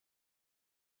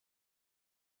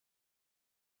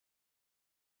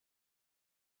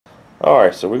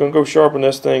Alright, so we're going to go sharpen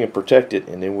this thing and protect it,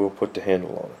 and then we'll put the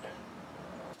handle on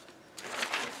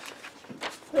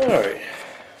it. Alright,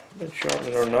 been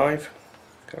sharpening our knife.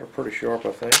 Got her pretty sharp,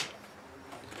 I think.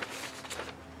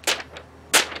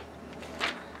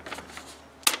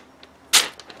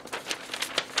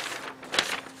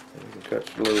 You can cut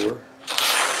slower.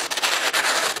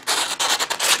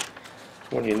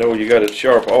 When you know you got it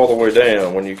sharp all the way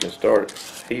down, when you can start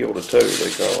heel to toe, they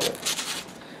call it.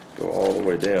 Go all the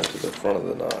way down to the front of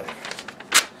the knife.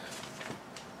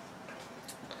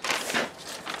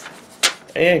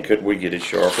 And could we get it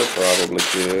sharper? Probably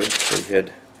could. We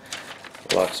had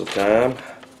lots of time.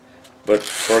 But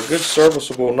for a good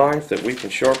serviceable knife that we can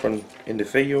sharpen in the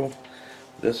field,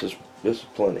 this is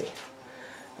plenty.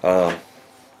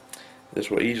 This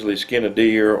will easily skin a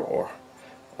deer or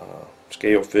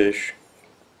scale fish,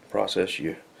 process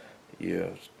your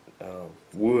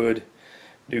wood,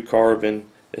 do carving.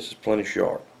 This is plenty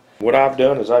sharp. What I've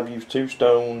done is I've used 2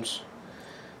 stones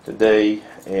today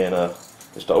and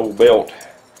just an old belt.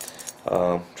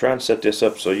 Trying to set this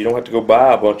up so you don't have to go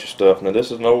buy a bunch of stuff. Now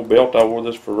this is an old belt. I wore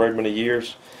this for very many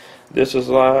years. This is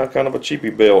kind of a cheapy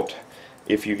belt.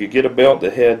 If you could get a belt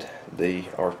that had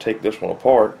or take this one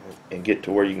apart and get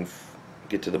to where you can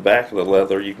get to the back of the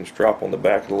leather, you can strap on the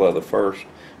back of the leather first.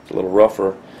 It's a little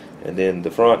rougher, and then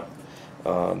the front,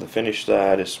 the finished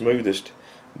side is smoothest.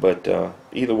 But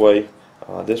either way,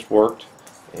 this worked,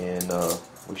 and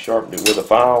we sharpened it with a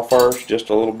file first, just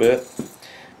a little bit.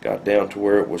 Got down to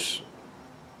where it was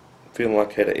feeling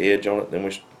like it had an edge on it. Then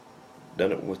we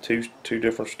done it with two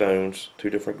different stones, 2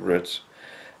 different grits,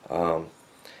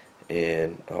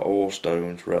 and oil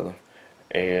stones rather.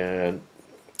 And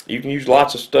you can use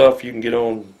lots of stuff. You can get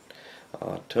on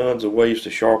tons of ways to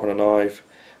sharpen a knife,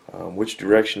 which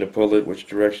direction to pull it, which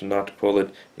direction not to pull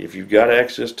it. If you've got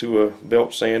access to a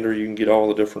belt sander, you can get all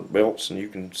the different belts and you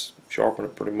can sharpen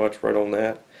it pretty much right on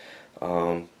that,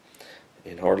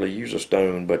 and hardly use a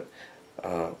stone. But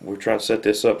we're trying to set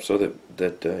this up so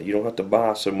that you don't have to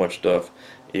buy so much stuff.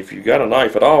 If you've got a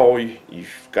knife at all,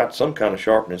 you've got some kind of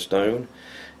sharpening stone.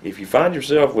 If you find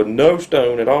yourself with no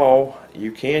stone at all,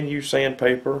 you can use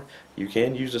sandpaper. You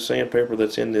can use the sandpaper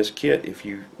that's in this kit if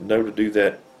you know to do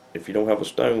that. If you don't have a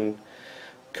stone,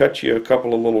 cut you a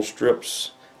couple of little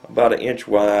strips about 1 inch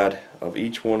wide of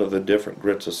each one of the different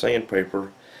grits of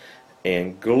sandpaper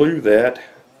and glue that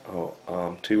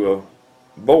to a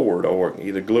board, or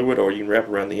either glue it or you can wrap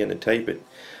around the end and tape it,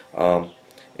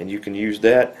 and you can use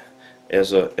that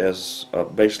as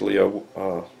basically a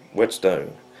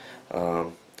whetstone,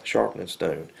 sharpening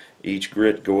stone. Each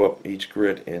grit, go up each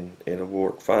grit, and it'll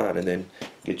work fine. And then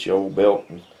get your old belt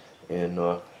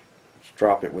and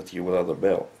strap it with your other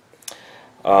belt.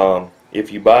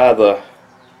 If you buy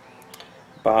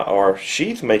our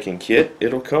sheath making kit,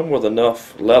 it'll come with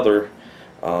enough leather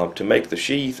to make the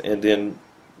sheath, and then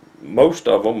most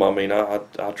of them, I mean, I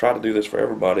try to do this for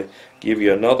everybody, give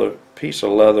you another piece of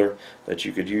leather that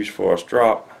you could use for a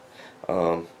strap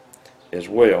as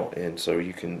well. And so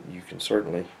you can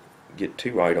certainly get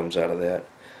 2 items out of that.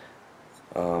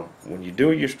 When you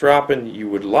do your strapping, you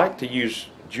would like to use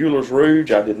jeweler's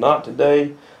rouge. I did not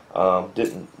today.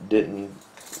 Didn't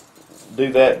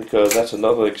do that because that's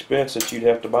another expense that you'd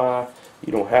have to buy.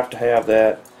 You don't have to have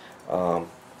that,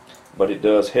 but it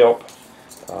does help.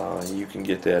 You can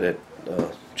get that at a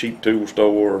cheap tool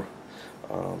store,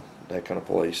 that kind of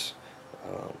place,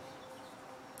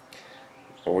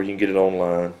 or you can get it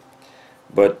online.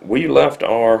 But we left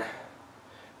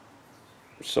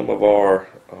some of our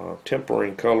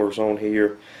tempering colors on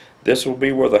here. This will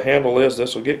be where the handle is.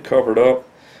 This will get covered up,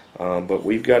 but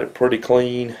we've got it pretty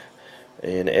clean.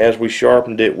 And as we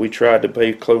sharpened it, we tried to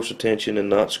pay close attention and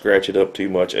not scratch it up too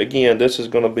much. Again, this is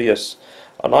going to be a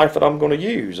knife that I'm going to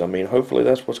use. I mean, hopefully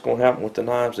that's what's going to happen with the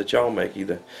knives that y'all make.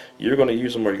 Either you're going to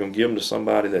use them or you're going to give them to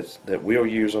somebody that will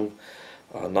use them.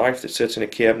 A knife that sits in a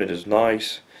cabinet is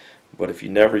nice, but if you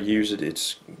never use it,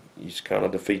 it kind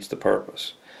of defeats the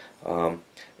purpose. And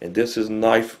this is a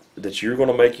knife that you're going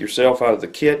to make yourself out of the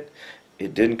kit.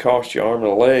 It didn't cost you an arm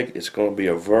and a leg. It's going to be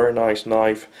a very nice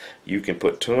knife. You can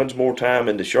put tons more time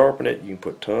into sharpening it. You can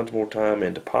put tons more time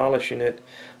into polishing it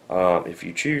if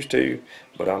you choose to.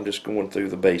 But I'm just going through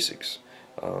the basics.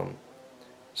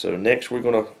 So next we're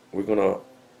gonna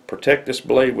protect this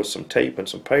blade with some tape and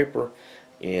some paper,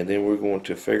 and then we're going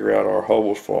to figure out our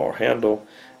holes for our handle,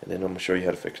 and then I'm going to show you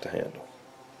how to fix the handle.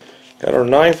 Got our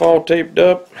knife all taped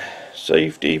up.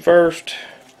 Safety first.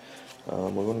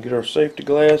 We're going to get our safety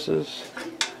glasses.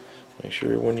 Make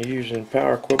sure when you're using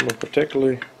power equipment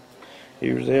particularly,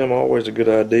 use them. Always a good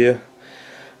idea.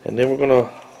 And then we're going to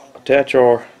attach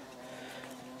our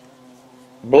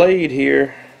blade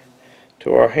here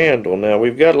to our handle. Now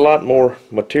we've got a lot more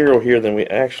material here than we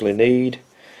actually need.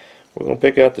 We're going to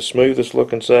pick out the smoothest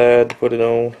looking side, put it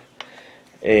on,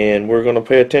 and we're going to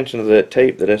pay attention to that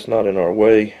tape, that it's not in our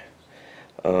way.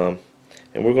 And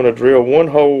we're going to drill one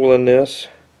hole in this,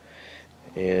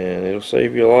 and it'll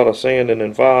save you a lot of sanding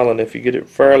and filing if you get it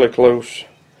fairly close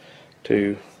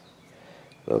to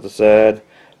the other side.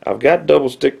 I've got double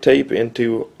stick tape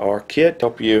into our kit to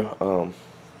help you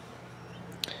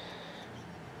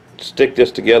stick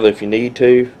this together if you need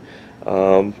to.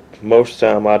 Most of the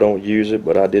time I don't use it,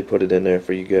 but I did put it in there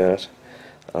for you guys.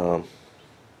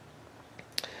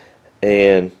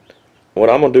 And what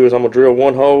I'm going to do is I'm going to drill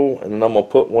one hole, and then I'm going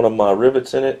to put one of my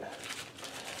rivets in it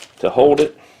to hold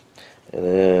it, and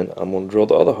then I'm going to drill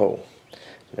the other hole.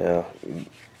 Now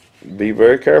be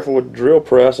very careful with the drill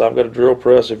press. I've got a drill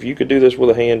press. If you could do this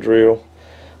with a hand drill,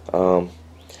 and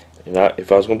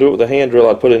if I was going to do it with a hand drill,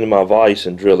 I'd put it in my vise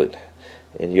and drill it.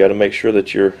 And you got to make sure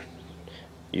that you're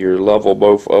level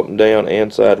both up and down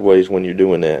and sideways when you're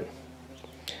doing that.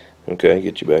 Okay,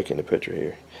 get you back in the picture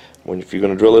here. If you're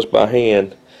going to drill this by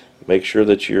hand, make sure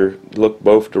that you look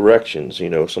both directions. You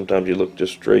know, sometimes you look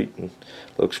just straight and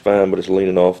it looks fine, but it's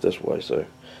leaning off this way. So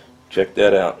check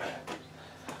that out.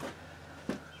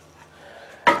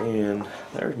 And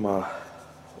there's my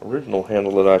original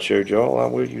handle that I showed y'all. I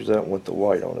will use that one with the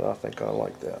white on it. I think I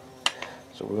like that.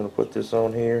 So we're going to put this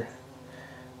on here,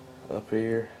 up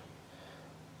here.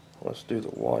 Let's do the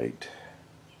white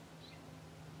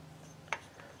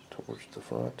towards the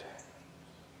front.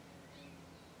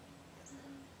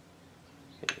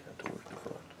 Yeah, towards the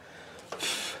front.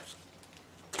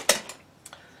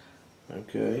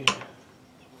 Okay.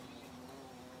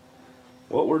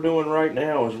 What we're doing right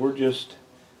now is we're just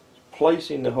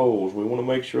placing the holes. We want to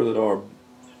make sure that our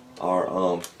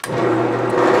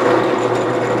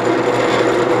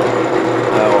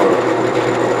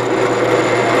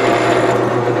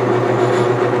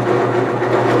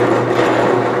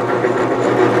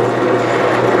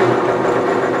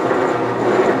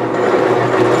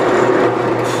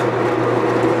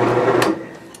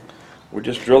we're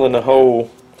just drilling the hole.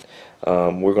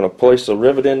 We're going to place a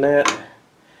rivet in that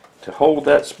to hold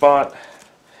that spot,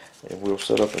 and we'll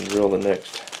set up and drill the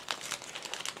next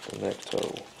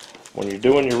hole. When you're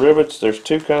doing your rivets, there's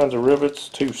two kinds of rivets,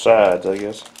 two sides, I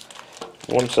guess.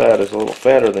 One side is a little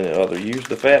fatter than the other. Use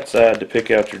the fat side to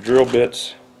pick out your drill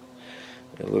bits.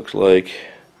 It looks like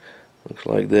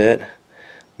that.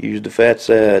 Use the fat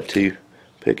side to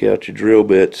pick out your drill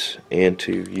bits and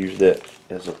to use that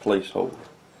as a placeholder.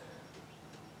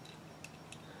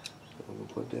 So we'll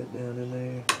put that down in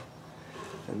there.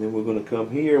 And then we're going to come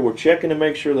here. We're checking to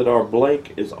make sure that our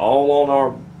blank is all on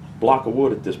our block of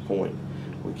wood at this point.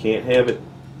 We can't have it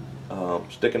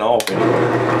sticking off anywhere.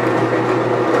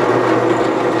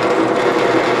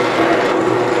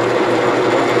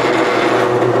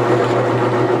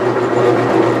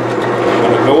 We're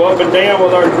going to go up and down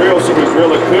with our drill so we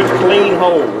drill a good clean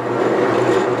hole.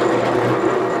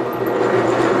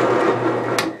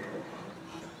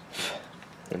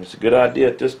 And it's a good idea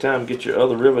at this time get your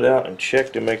other rivet out and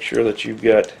check to make sure that you've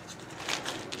got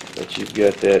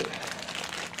that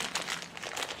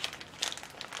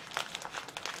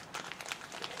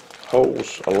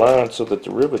holes aligned so that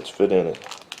the rivets fit in it.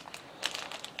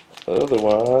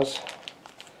 Otherwise,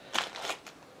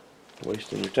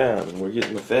 wasting your time. And we're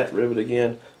getting the fat rivet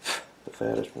again, the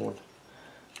fattest one,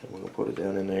 and we're going to put it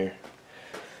down in there.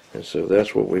 And so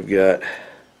that's what we've got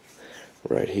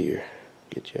right here.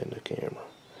 Get you in the camera.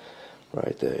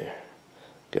 Right there.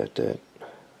 Got that.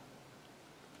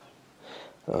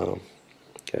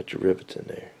 Got your rivets in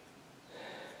there.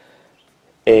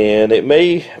 And it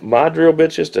may, my drill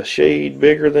bit's just a shade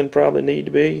bigger than probably need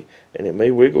to be, and it may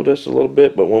wiggle just a little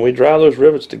bit, but when we drive those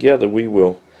rivets together, we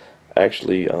will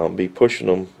actually be pushing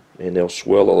them, and they'll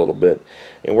swell a little bit.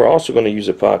 And we're also going to use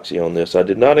epoxy on this. I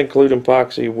did not include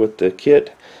epoxy with the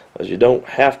kit, as you don't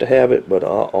have to have it, but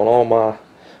on all my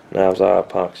knives I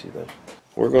epoxy them.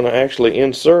 We're going to actually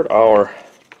insert our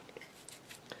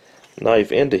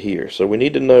knife into here. So we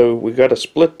need to know we've got to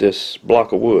split this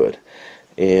block of wood,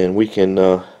 and we can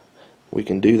do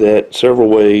that several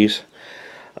ways.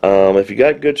 If you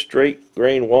got good straight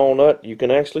grain walnut, you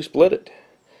can actually split it.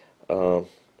 And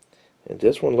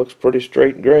this one looks pretty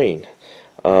straight grain.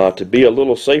 To be a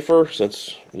little safer,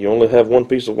 since you only have one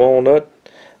piece of walnut,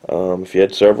 if you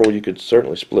had several, you could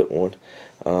certainly split one.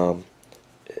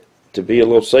 To be a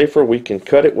little safer, we can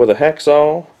cut it with a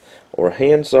hacksaw or a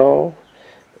handsaw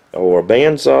or a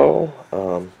bandsaw.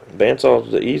 Bandsaw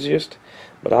is the easiest,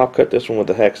 but I'll cut this one with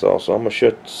a hacksaw, so I'm going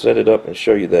to set it up and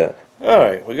show you that.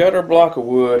 Alright, we got our block of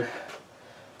wood.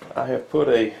 I have put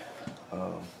a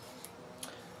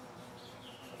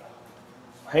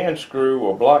hand screw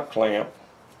or block clamp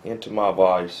into my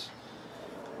vise.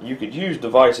 You could use the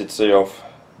vise itself,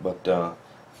 but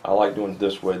I like doing it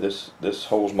this way. This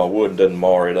holds my wood and doesn't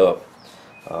mar it up.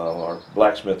 Our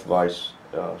blacksmith vise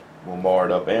will mar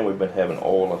it up, and we've been having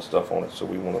oil and stuff on it, so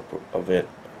we want to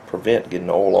prevent getting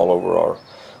oil all over our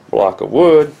block of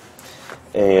wood.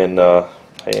 And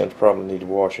hands probably need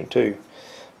washing too.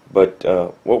 But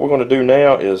what we're going to do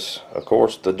now is, of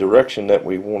course, the direction that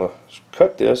we want to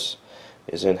cut this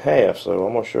is in half. So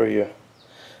I'm going to show you,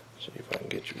 see if I can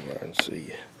get you where I can see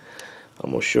you.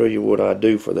 I'm going to show you what I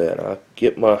do for that. I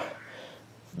get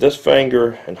this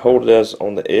finger and hold it as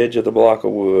on the edge of the block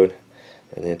of wood,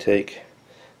 and then take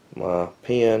my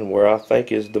pen where I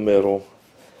think is the middle,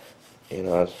 and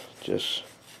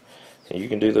and you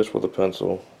can do this with a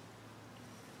pencil.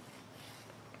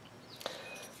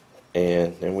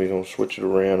 And then we're going to switch it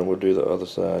around and we'll do the other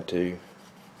side too.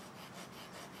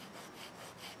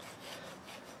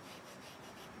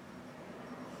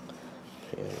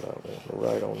 And I want to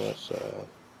write on that side.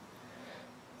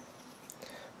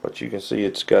 But you can see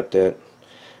it's got that,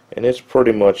 and it's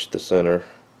pretty much the center,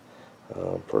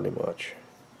 pretty much.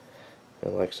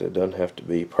 And like I said, it doesn't have to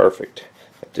be perfect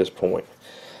at this point.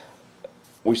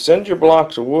 We send your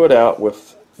blocks of wood out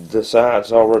with the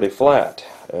sides already flat.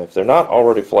 If they're not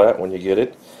already flat when you get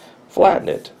it, flatten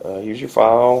it. Use your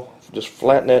file, just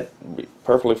flatten it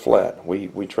perfectly flat.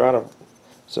 We try to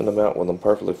send them out with them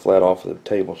perfectly flat off of the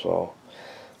table saw,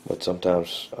 but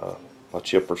sometimes a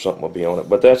chip or something will be on it.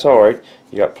 But that's alright.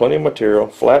 You got plenty of material.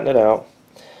 Flatten it out.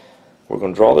 We're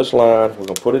going to draw this line. We're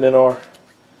going to put it in our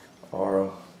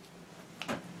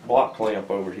block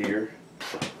clamp over here.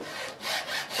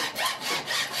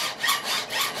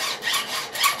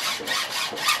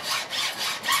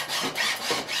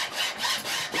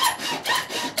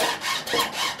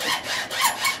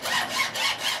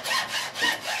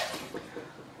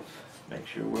 Make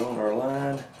sure we're on our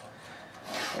line.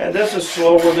 And this is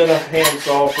slower than a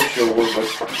handsaw for sure, but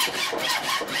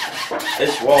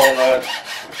it's walnut.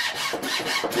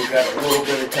 We've got a little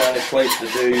bit of tiny place to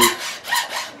do.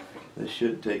 This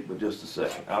should take but just a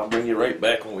second. I'll bring you right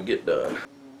back when we get done.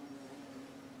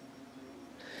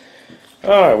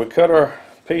 Alright, we cut our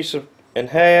piece in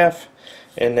half,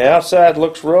 and the outside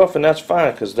looks rough, and that's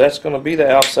fine because that's going to be the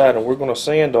outside, and we're going to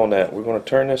sand on that. We're going to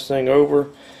turn this thing over.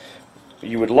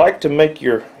 You would like to make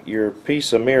your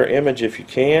piece a mirror image if you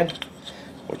can,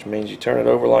 which means you turn it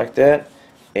over like that,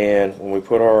 and when we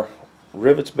put our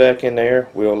rivets back in there,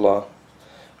 we'll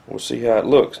see how it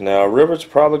looks. Now, rivets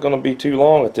probably going to be too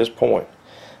long at this point,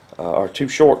 or too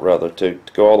short rather, to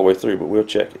go all the way through, but we'll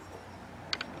check it.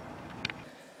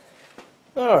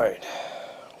 Alright,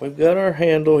 we've got our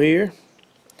handle here.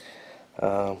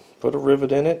 Put a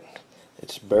rivet in it.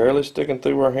 It's barely sticking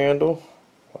through our handle,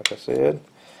 like I said.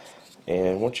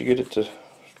 And once you get it to,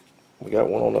 we got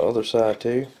one on the other side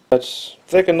too. That's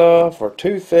thick enough or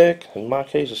too thick. In my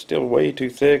case, it's still way too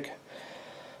thick.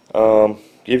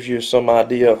 Gives you some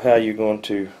idea of how you're going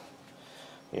to,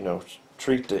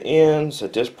 treat the ends.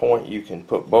 At this point, you can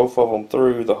put both of them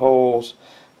through the holes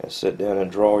and sit down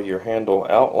and draw your handle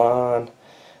outline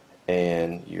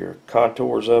and your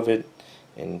contours of it,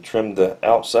 and trim the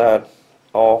outside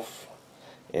off,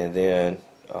 and then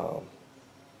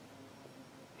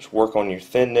just work on your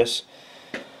thinness.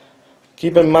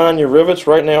 Keep in mind your rivets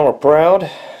right now are proud,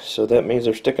 so that means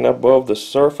they're sticking up above the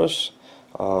surface.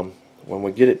 When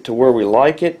we get it to where we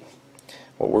like it,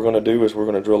 what we're going to do is we're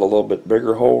going to drill a little bit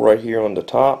bigger hole right here on the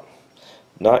top.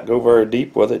 Not go very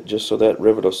deep with it, just so that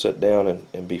rivet will sit down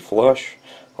and be flush,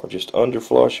 or just under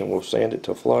flush, and we'll sand it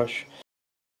to flush.